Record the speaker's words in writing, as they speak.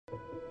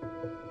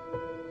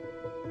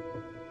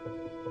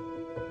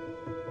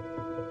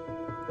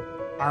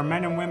Our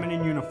men and women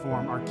in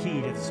uniform are key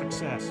to the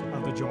success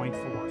of the Joint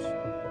Force.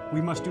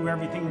 We must do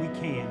everything we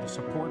can to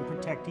support and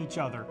protect each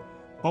other,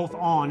 both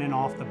on and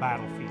off the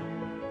battlefield.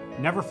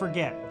 Never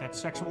forget that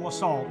sexual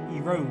assault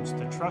erodes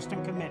the trust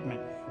and commitment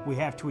we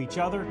have to each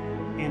other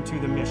and to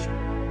the mission.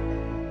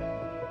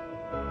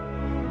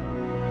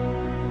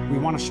 We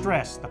want to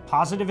stress the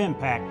positive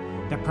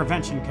impact that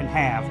prevention can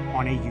have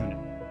on a unit.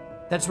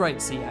 That's right,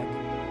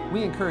 SEAC.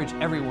 We encourage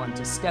everyone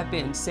to step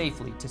in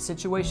safely to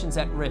situations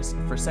at risk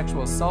for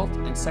sexual assault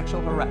and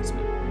sexual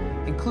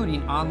harassment,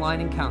 including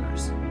online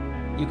encounters.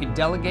 You can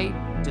delegate,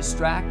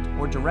 distract,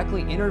 or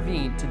directly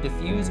intervene to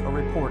defuse or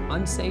report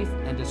unsafe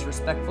and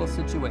disrespectful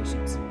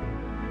situations.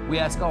 We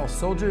ask all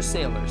soldiers,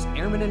 sailors,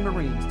 airmen, and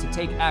Marines to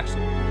take action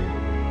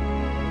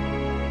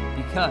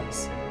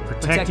because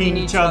protecting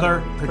each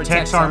other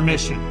protects our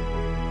mission.